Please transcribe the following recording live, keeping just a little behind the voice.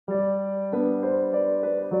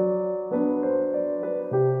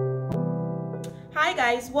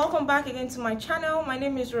guys, welcome back again to my channel. My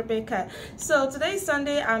name is Rebecca. So today is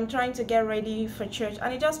Sunday. I'm trying to get ready for church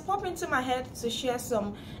and it just popped into my head to share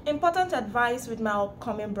some important advice with my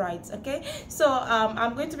upcoming brides. Okay, so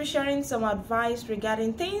I'm going to be sharing some advice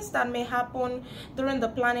regarding things that may happen during the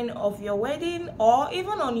planning of your wedding or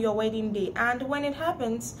even on your wedding day, and when it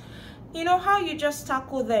happens, you know, how you just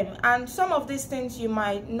tackle them. And some of these things you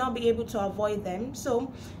might not be able to avoid them,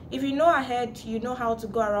 so if you know ahead, you know how to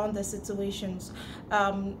go around the situations.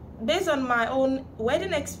 Based on my own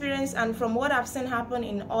wedding experience and from what I've seen happen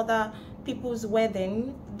in other people's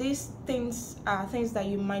wedding, these things are things that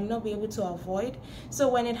you might not be able to avoid. So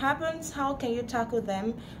when it happens, how can you tackle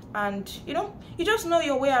them? And you know, you just know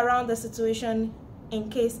your way around the situation in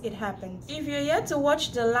case it happens. If you're yet to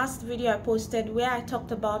watch the last video I posted where I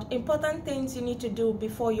talked about important things you need to do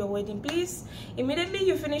before your wedding, please, immediately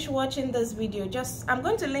you finish watching this video, I'm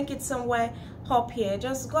going to link it somewhere up here.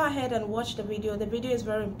 Just go ahead and watch the video. The video is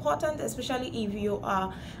very important, especially if you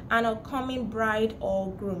are an upcoming bride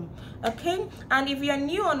or groom. Okay, and if you're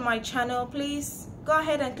new on my channel, please go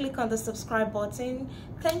ahead and click on the subscribe button.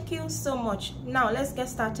 Thank you so much. Now let's get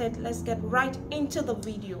started. Let's get right into the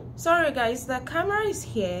video. Sorry guys, the camera is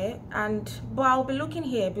here but I'll be looking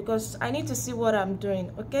here because I need to see what I'm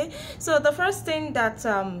doing. Okay, so the first thing that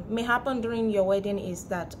may happen during your wedding is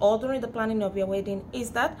that, or during the planning of your wedding,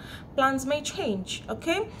 is that plans may change.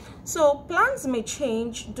 Okay, so plans may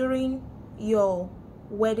change during your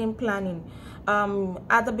wedding planning.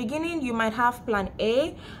 At the beginning you might have plan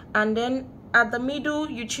A, and then at the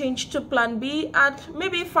middle you change to plan B, and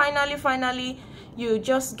maybe finally you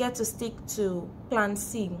just get to stick to plan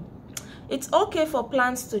C. It's okay for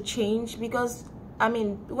plans to change because I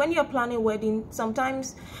mean, when you're planning wedding,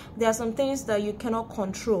 sometimes there are some things that you cannot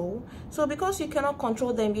control. So because you cannot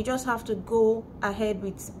control them, you just have to go ahead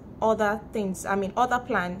with other things, other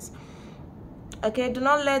plans. Okay, do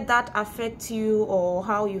not let that affect you or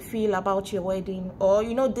how you feel about your wedding, or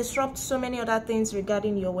you know, disrupt so many other things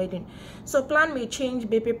regarding your wedding. So plan may change,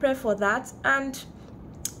 be prepared for that. And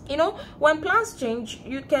you know, when plans change,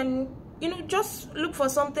 you can, you know, just look for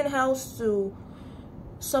something else to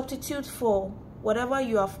substitute for whatever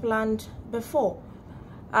you have planned before.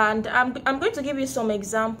 And I'm going to give you some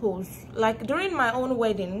examples. Like during my own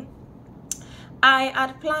wedding, I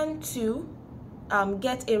had planned to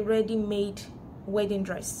get a ready-made wedding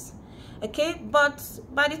dress. Okay, but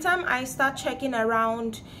by the time I start checking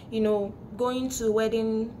around, you know, going to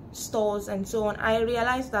wedding stores and so on, I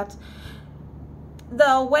realized that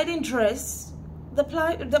the wedding dress,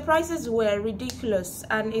 the prices were ridiculous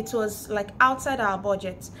and it was like outside our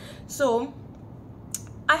budget. So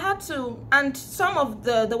I had to, and some of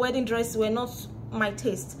the wedding dresses were not my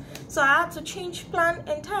taste, so I had to change plan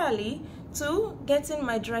entirely to getting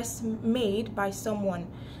my dress made by someone,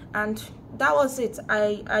 and that was it.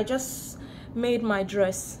 I just made my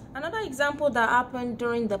dress. Another example that happened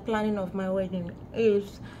during the planning of my wedding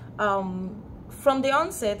is from the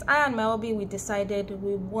onset, I and my hubby, we decided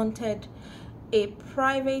we wanted a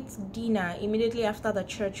private dinner immediately after the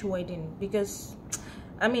church wedding, because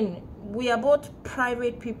I mean, we are both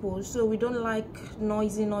private people, so we don't like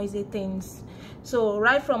noisy things. So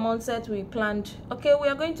right from onset we planned, okay, we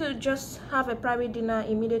are going to just have a private dinner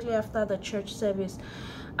immediately after the church service.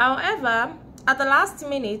 However, at the last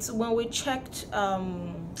minute, when we checked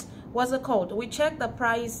we checked the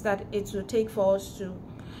price that it would take for us to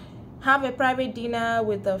have a private dinner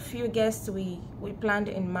with the few guests we planned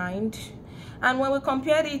in mind, and when we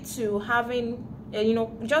compared it to having you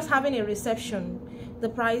know, just having a reception, the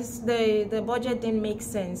price, the budget didn't make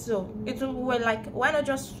sense. So we're like, why not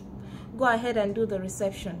just go ahead and do the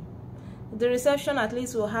reception? The reception at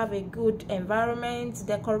least will have a good environment,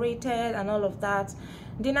 decorated and all of that.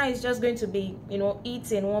 Dinner is just going to be, you know,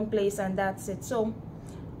 eat in one place and that's it. So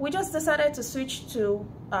we just decided to switch to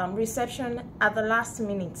reception at the last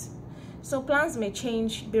minute. So plans may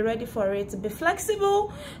change, be ready for it, be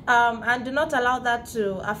flexible, and do not allow that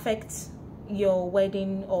to affect your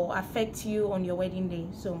wedding or affect you on your wedding day.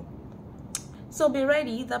 So be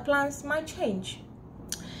ready, the plans might change.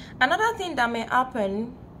 Another thing that may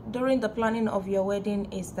happen during the planning of your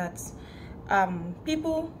wedding is that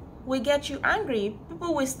people will get you angry,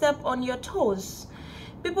 people will step on your toes,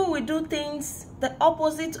 people will do things the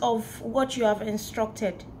opposite of what you have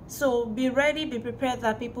instructed. So be ready, be prepared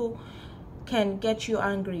that people can get you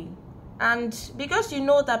angry. And because you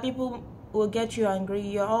know that people will get you angry,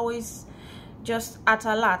 you're always just at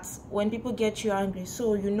alert when people get you angry,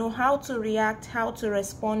 so you know how to react, how to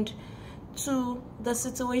respond to the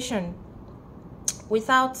situation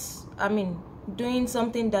without doing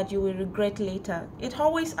something that you will regret later. It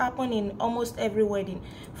always happens in almost every wedding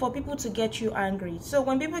for people to get you angry. So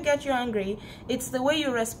when people get you angry, it's the way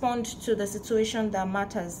you respond to the situation that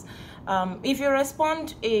matters. If you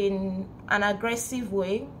respond in an aggressive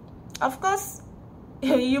way, of course,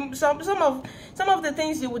 some of the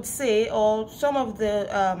things you would say, or some of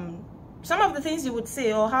the things you would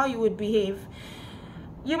say, or how you would behave,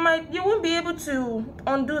 you won't be able to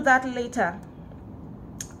undo that later.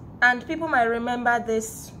 And people might remember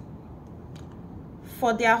this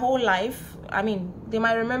for their whole life. I mean, they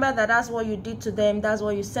might remember that that's what you did to them, that's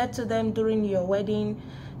what you said to them during your wedding.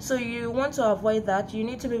 So you want to avoid that. You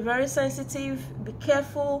need to be very sensitive, be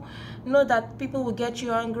careful, know that people will get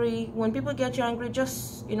you angry. When people get you angry,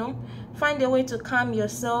 just, find a way to calm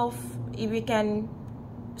yourself. If you can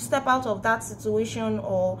step out of that situation,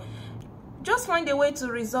 or just find a way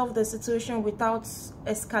to resolve the situation without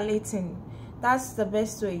escalating. That's the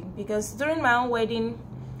best way. Because during my own wedding,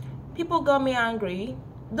 people got me angry,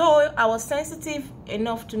 though I was sensitive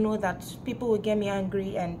enough to know that people will get me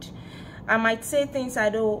angry, and I might say things I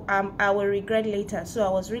will regret later. So I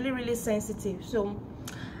was really sensitive. So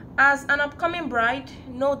as an upcoming bride,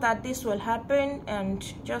 know that this will happen,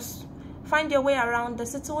 and just find your way around the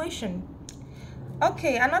situation.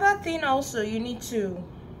 Okay, another thing also you need to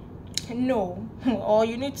know, or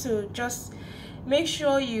you need to just make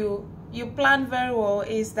sure you plan very well,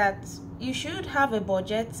 is that you should have a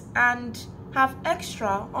budget and have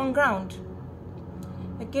extra on ground.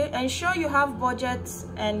 Okay, ensure you have budgets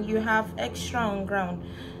and you have extra on ground.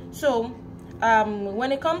 So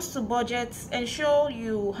when it comes to budgets, ensure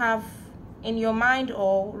you have in your mind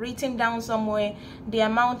or written down somewhere the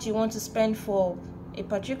amount you want to spend for a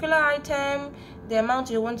particular item, the amount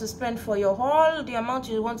you want to spend for your hall, the amount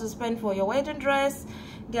you want to spend for your wedding dress,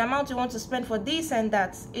 the amount you want to spend for this and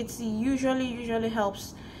that. It usually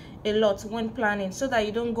helps a lot when planning, so that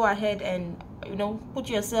you don't go ahead and put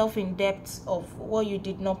yourself in debt of what you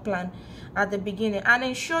did not plan at the beginning. And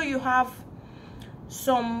ensure you have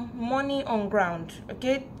some money on ground,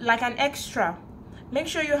 okay, like an extra. Make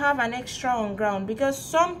sure you have an extra on ground, because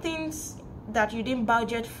some things that you didn't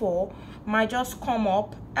budget for might just come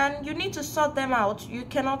up and you need to sort them out.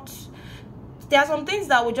 There are some things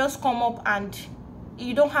that will just come up and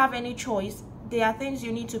you don't have any choice. There are things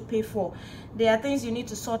you need to pay for. There are things you need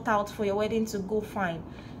to sort out for your wedding to go fine.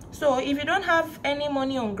 So if you don't have any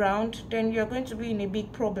money on ground, then you're going to be in a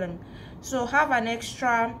big problem. So have an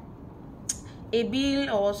extra. A bill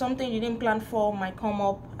or something you didn't plan for might come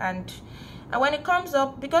up, and when it comes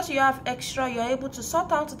up, because you have extra, you're able to sort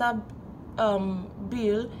out that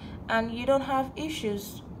bill, and you don't have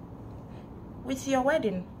issues with your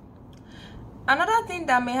wedding. Another thing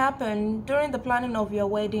that may happen during the planning of your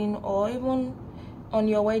wedding, or even on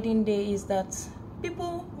your wedding day, is that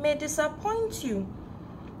people may disappoint you.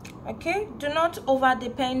 Okay, do not over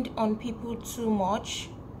depend on people too much.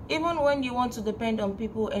 Even when you want to depend on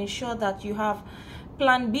people, ensure that you have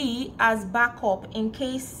plan B as backup in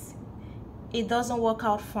case it doesn't work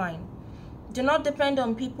out fine. Do not depend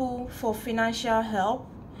on people for financial help.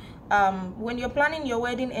 When you're planning your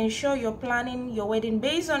wedding, ensure you're planning your wedding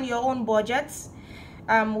based on your own budgets.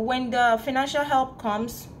 When the financial help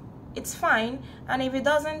comes, it's fine, and if it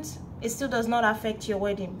doesn't, it still does not affect your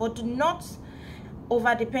wedding. But do not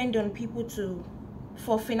over depend on people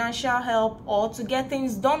for financial help or to get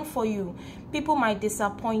things done for you. People might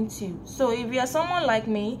disappoint you. So if you're someone like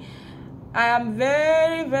me, I am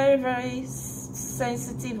very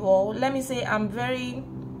sensitive, or let me say I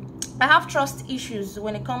have trust issues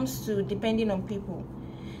when it comes to depending on people.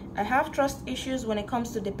 I have trust issues when it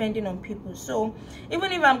comes to depending on people. So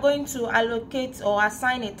even if I'm going to allocate or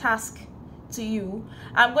assign a task to you,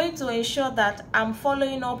 I'm going to ensure that I'm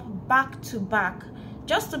following up back to back,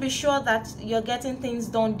 just to be sure that you're getting things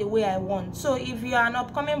done the way I want. So if you're an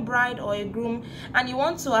upcoming bride or a groom and you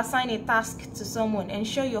want to assign a task to someone,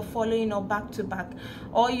 ensure you're following up back to back.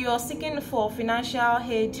 Or you're seeking for financial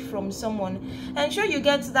aid from someone, ensure you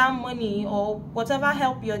get that money or whatever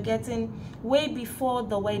help you're getting way before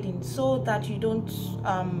the wedding, so that you don't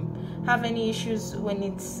have any issues when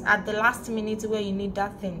it's at the last minute where you need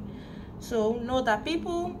that thing. So know that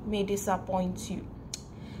people may disappoint you.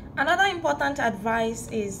 Another important advice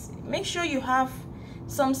is make sure you have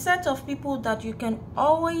some set of people that you can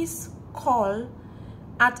always call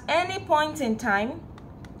at any point in time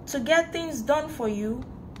to get things done for you,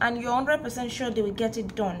 and you're 100% sure they will get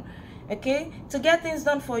it done. Okay, to get things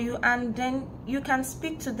done for you, and then you can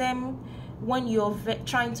speak to them when you're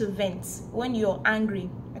trying to vent, when you're angry.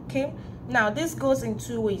 Okay, now this goes in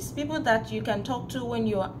two ways. People that you can talk to when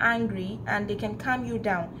you're angry and they can calm you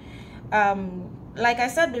down. like I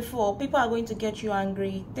said before, people are going to get you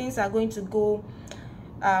angry, things are going to go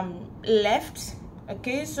left.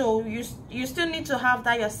 Okay, so you still need to have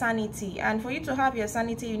that your sanity, and for you to have your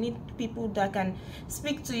sanity, you need people that can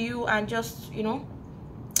speak to you and just, you know,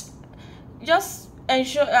 just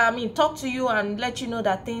ensure, talk to you and let you know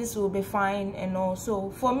that things will be fine and all.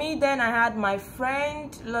 So for me, then I had my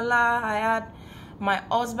friend Lola, I had my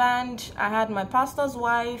husband, I had my pastor's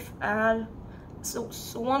wife, I had so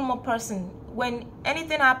one more person. When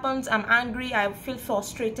anything happens, I'm angry, I feel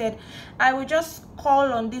frustrated, I will just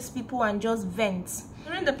call on these people and just vent.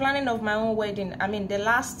 During the planning of my own wedding, the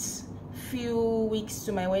last few weeks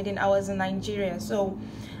to my wedding, I was in Nigeria, so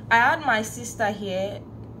I had my sister here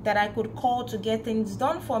that I could call to get things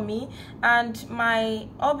done for me, and my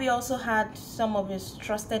hubby also had some of his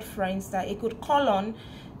trusted friends that he could call on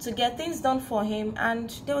to get things done for him, and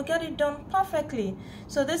they will get it done perfectly.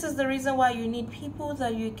 So this is the reason why you need people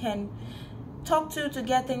that you can talk to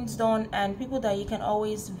get things done, and people that you can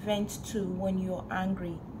always vent to when you're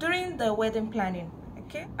angry during the wedding planning.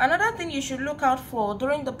 Okay, another thing you should look out for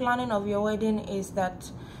during the planning of your wedding is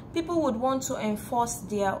that people would want to enforce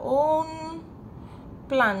their own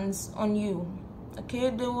plans on you. Okay,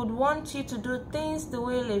 they would want you to do things the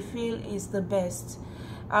way they feel is the best.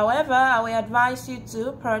 However, I will advise you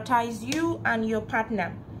to prioritize you and your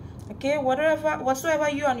partner. Okay, whatsoever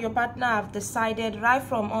you and your partner have decided right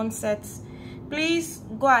from onset, please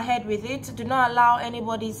go ahead with it. Do not allow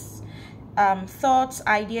anybody's thoughts,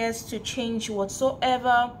 ideas to change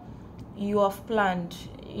whatsoever you have planned.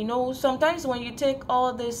 You know, sometimes when you take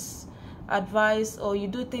all this advice or you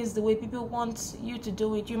do things the way people want you to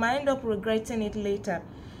do it, you might end up regretting it later,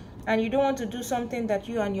 and you don't want to do something that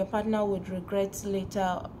you and your partner would regret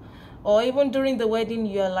later. Or even during the wedding,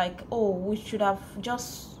 you're like, oh, we should have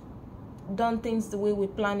just done things the way we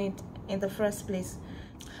planned it in the first place.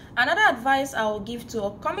 Another advice I will give to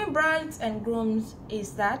upcoming brides and grooms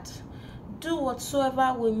is that do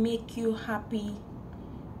whatsoever will make you happy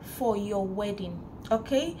for your wedding.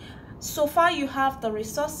 Okay, so far you have the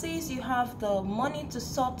resources, you have the money to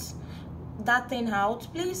sort that thing out,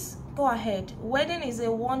 please go ahead. Wedding is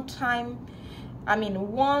a once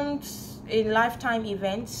a lifetime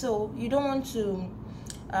event, so you don't want to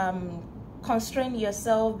constrain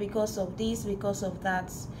yourself because of this, because of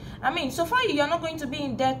that. So far you're not going to be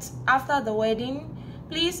in debt after the wedding.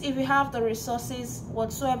 Please, if you have the resources,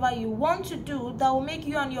 whatsoever you want to do that will make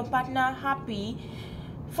you and your partner happy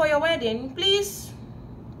for your wedding, please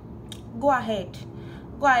go ahead.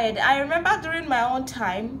 I remember during my own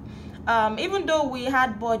time, even though we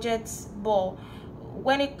had budgets, but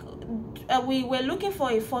when we were looking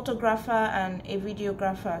for a photographer and a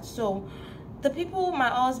videographer, so the people my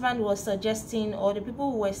husband was suggesting, or the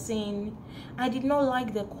people who were saying, I did not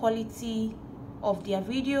like the quality of their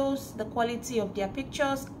videos, the quality of their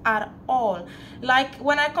pictures at all. Like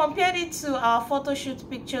when I compared it to our photo shoot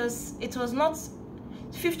pictures, it was not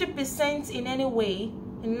 50% in any way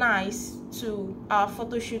nice to our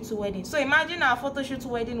photo shoot wedding. So imagine our photo shoot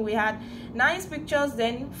wedding, we had nice pictures,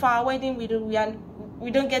 then for our wedding we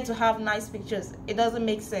don't get to have nice pictures. It doesn't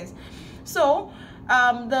make sense. So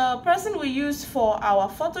the person we used for our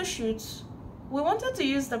photo shoots, we wanted to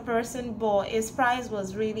use the person, but his price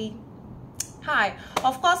was really high.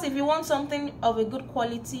 Of course, if you want something of a good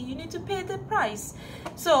quality, you need to pay the price.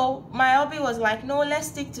 So my hubby was like, no, let's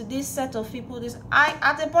stick to this set of people.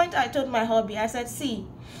 At the point I told my hubby, I said, see,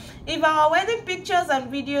 if our wedding pictures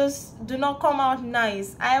and videos do not come out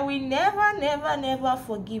nice, I will never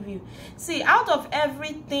forgive you. See, out of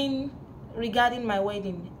everything regarding my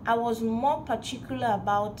wedding, I was more particular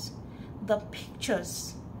about the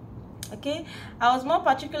pictures. Okay, I was more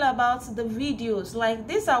particular about the videos. Like,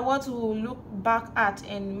 these are what we will look back at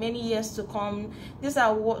in many years to come. These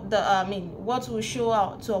are what what will show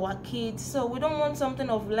out to our kids. So we don't want something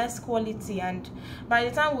of less quality, and by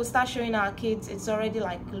the time we start showing our kids, it's already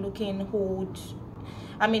like looking old.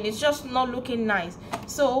 It's just not looking nice.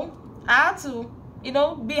 So I had to,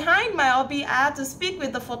 behind my hobby, I had to speak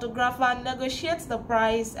with the photographer, negotiate the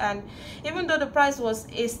price, and even though the price was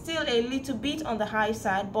still a little bit on the high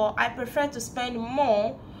side, but I prefer to spend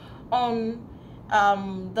more on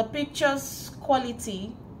the pictures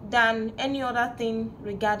quality than any other thing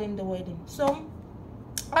regarding the wedding. So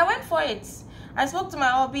I went for it. I spoke to my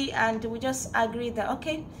hobby and we just agreed that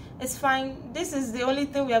okay, it's fine, this is the only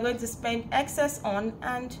thing we are going to spend excess on,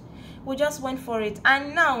 and we just went for it.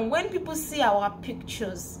 And now when people see our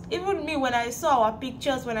pictures, even me, when I saw our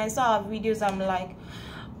pictures, when I saw our videos, I'm like,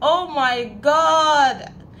 oh my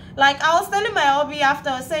god. Like, I was telling my hobby after,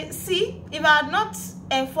 I said, see, if I had not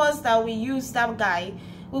enforced that we use that guy,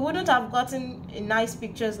 we wouldn't have gotten nice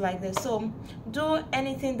pictures like this. So do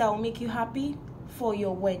anything that will make you happy for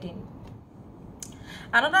your wedding.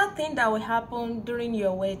 Another thing that will happen during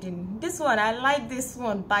your wedding, this one, I like this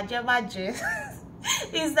one, baje,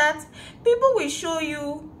 is that people will show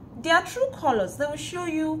you their true colors. They will show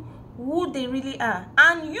you who they really are,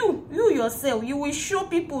 and you yourself, you will show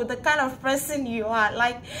people the kind of person you are.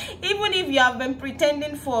 Like, even if you have been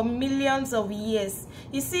pretending for millions of years,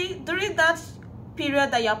 you see, during that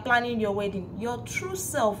period that you're planning your wedding, your true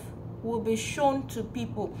self will be shown to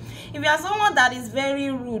people. If you are someone that is very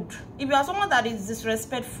rude, if you are someone that is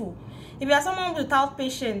disrespectful, if you are someone without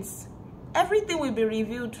patience, everything will be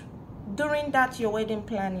revealed during that your wedding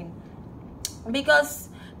planning, because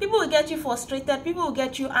people will get you frustrated, people will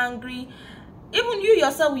get you angry. Even you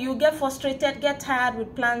yourself, you get frustrated, get tired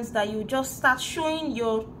with plans, that you just start showing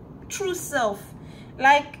your true self.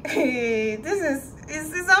 Like, this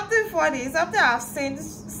is something funny, something I've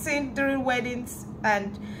seen during weddings.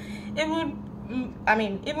 And even, I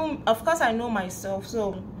mean, even, of course, I know myself,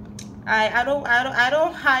 so I don't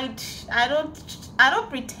hide, I don't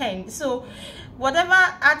pretend. So whatever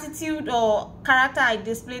attitude or character I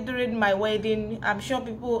display during my wedding, I'm sure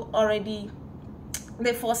people already,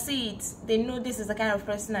 they foresee it. They know this is the kind of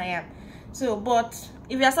person I am. So, but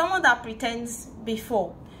if you're someone that pretends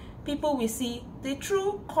before, people will see the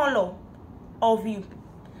true color of you.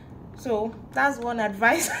 So that's one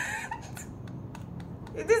advice.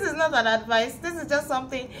 This is not an advice, this is just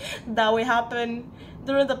something that will happen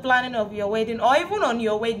during the planning of your wedding, or even on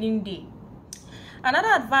your wedding day. Another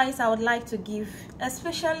advice I would like to give,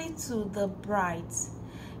 especially to the brides,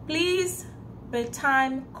 please be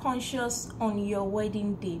time conscious on your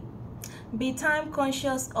wedding day. Be time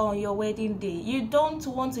conscious on your wedding day. You don't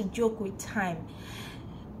want to joke with time.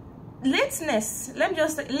 Lateness, let me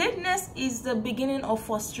just say, lateness is the beginning of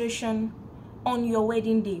frustration on your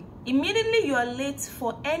wedding day. Immediately you are late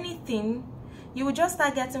for anything, you will just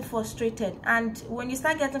start getting frustrated, and when you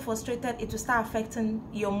start getting frustrated, it will start affecting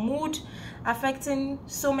your mood, affecting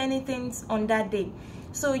so many things on that day.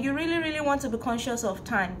 So you really want to be conscious of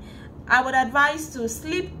time. I would advise to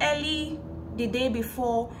sleep early the day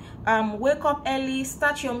before, wake up early,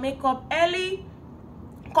 start your makeup early,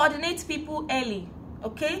 coordinate people early,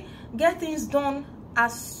 okay? Get things done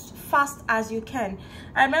as fast as you can.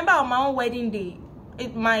 I remember on my own wedding day,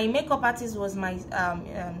 my makeup artist was my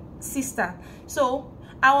sister, so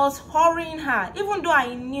I was hurrying her, even though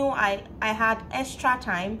I knew I had extra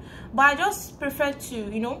time, but I just preferred to,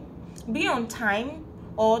 you know, be on time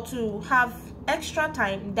or to have extra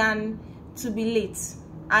time than to be late.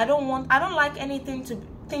 I don't like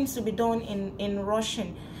things to be done in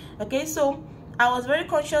rushing. Okay, so I was very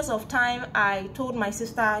conscious of time. I told my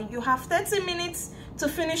sister, you have 30 minutes to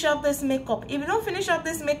finish up this makeup. If you don't finish up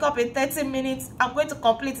this makeup in 30 minutes, I'm going to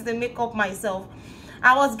complete the makeup myself.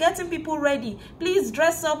 I was getting people ready. Please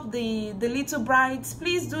dress up the little brides.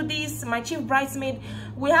 Please do this. My chief bridesmaid,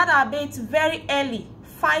 we had our bath very early,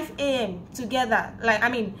 5 a.m. together. Like, I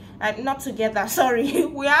mean, not together, sorry.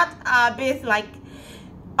 We had our bath like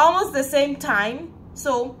almost the same time.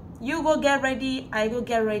 So you go get ready, I go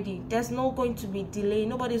get ready. There's no going to be delay.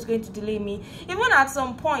 Nobody's going to delay me. Even at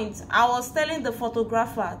some point, I was telling the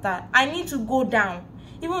photographer that I need to go down.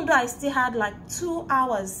 Even though I still had like 2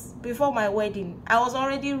 hours before my wedding. I was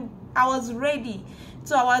ready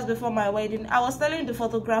 2 hours before my wedding. I was telling the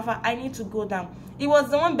photographer I need to go down. He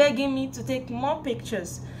was the one begging me to take more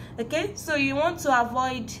pictures. Okay, so you want to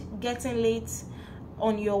avoid getting late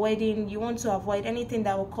on your wedding. You want to avoid anything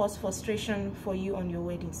that will cause frustration for you on your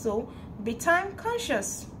wedding. So be time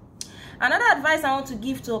conscious. Another advice I want to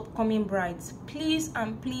give to upcoming brides, please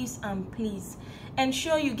and please and please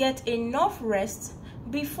ensure you get enough rest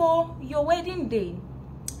before your wedding day.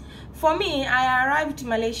 For me, I arrived in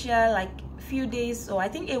Malaysia like a few days, or I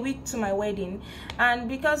think a week to my wedding, and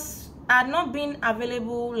because I had not been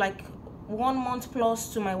available like 1 month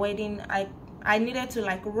plus to my wedding, I needed to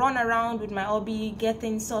like run around with my hobby, get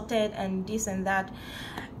things sorted and this and that.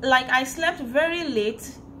 Like, I slept very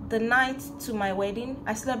late the night to my wedding.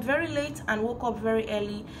 I slept very late and woke up very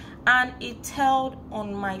early, and it told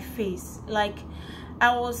on my face. Like,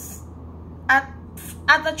 I was at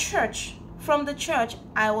the church. From the church,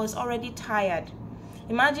 I was already tired.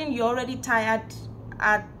 Imagine you're already tired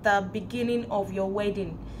at the beginning of your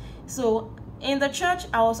wedding. So in the church,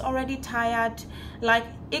 I was already tired. Like,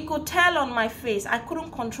 it could tell on my face. I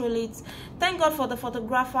couldn't control it. Thank God for the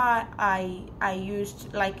photographer I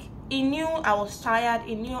used. Like, he knew I was tired.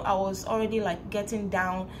 He knew I was already like getting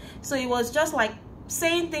down. So it was just like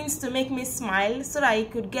saying things to make me smile so that he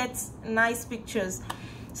could get nice pictures.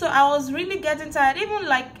 So I was really getting tired. Even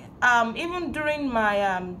like even during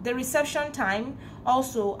my the reception time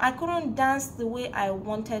also, I couldn't dance the way I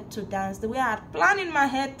wanted to dance, the way I had planned in my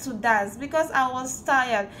head to dance, because I was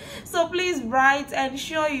tired. So please, brides,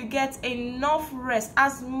 ensure you get enough rest,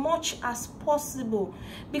 as much as possible,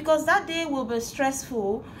 because that day will be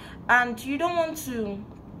stressful and you don't want to,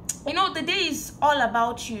 you know, the day is all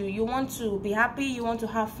about you. You want to be happy, you want to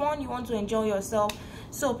have fun, you want to enjoy yourself.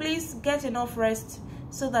 So please get enough rest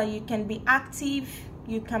so that you can be active,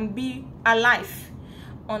 you can be alive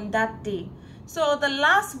on that day. So the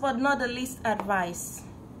last but not the least advice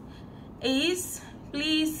is,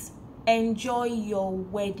 please enjoy your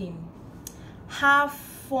wedding. Have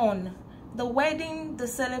fun. The wedding, the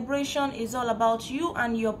celebration is all about you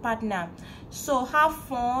and your partner. So have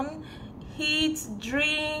fun, eat,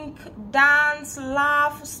 drink, dance,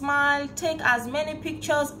 laugh, smile, take as many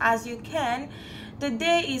pictures as you can. The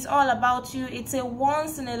day is all about you. It's a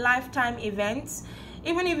once in a lifetime event.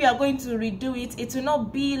 Even if you are going to redo it, it will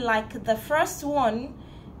not be like the first one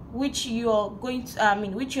which you're going to,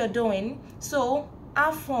 which you're doing. So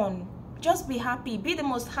have fun, just be happy, be the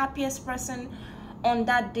most happiest person on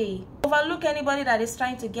that day. Overlook anybody that is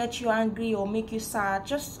trying to get you angry or make you sad.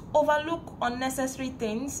 Just overlook unnecessary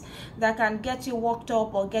things that can get you worked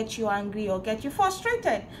up or get you angry or get you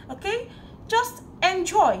frustrated. Okay, just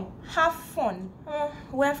enjoy, have fun.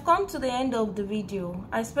 We have come to the end of the video.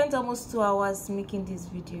 I spent almost 2 hours making this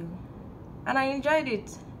video and I enjoyed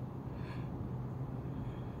it.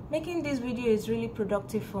 Making this video is really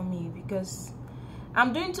productive for me because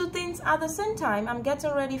I'm doing 2 things at the same time. I'm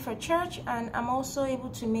getting ready for church and I'm also able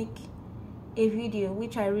to make a video,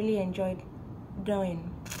 which I really enjoyed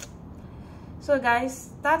doing. So guys,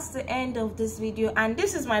 that's the end of this video, and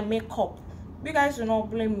this is my makeup. You guys do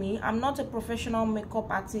not blame me. I'm not a professional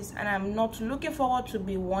makeup artist and I'm not looking forward to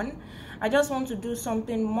be one. I just want to do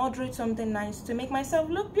something moderate, something nice to make myself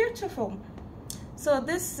look beautiful. So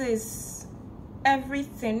this is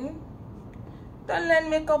everything. Don't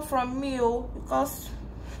learn makeup from me, because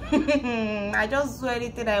I just do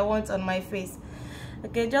anything I want on my face.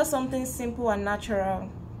 Okay, just something simple and natural.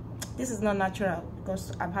 This is not natural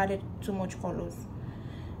because I've added too much colors.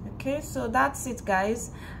 Okay, so that's it,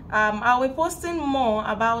 guys. I'll be posting more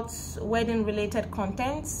about wedding related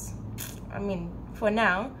contents. For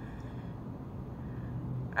now,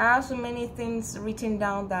 I have so many things written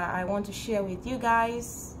down that I want to share with you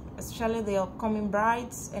guys, especially the upcoming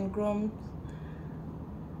brides and grooms,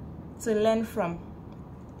 to learn from.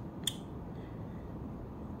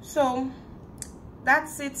 So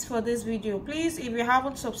that's it for this video. Please, if you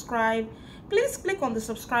haven't subscribed, please click on the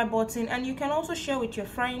subscribe button, and you can also share with your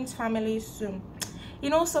friends, family soon.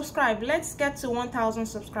 Subscribe. Let's get to 1,000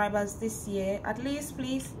 subscribers this year at least,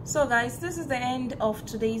 please. So guys, this is the end of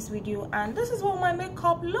today's video, and this is what my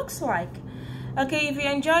makeup looks like. Okay, if you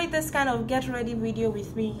enjoyed this kind of get ready video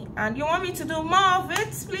with me and you want me to do more of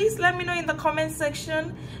it, please let me know in the comment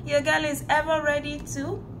section. Your girl is ever ready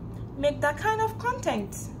to make that kind of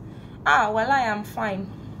content. Well, I am fine.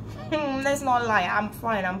 Let's not lie, I'm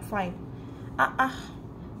fine.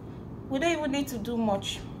 We don't even need to do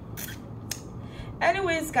much.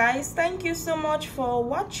 Anyways guys, thank you so much for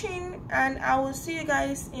watching, and I will see you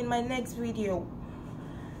guys in my next video.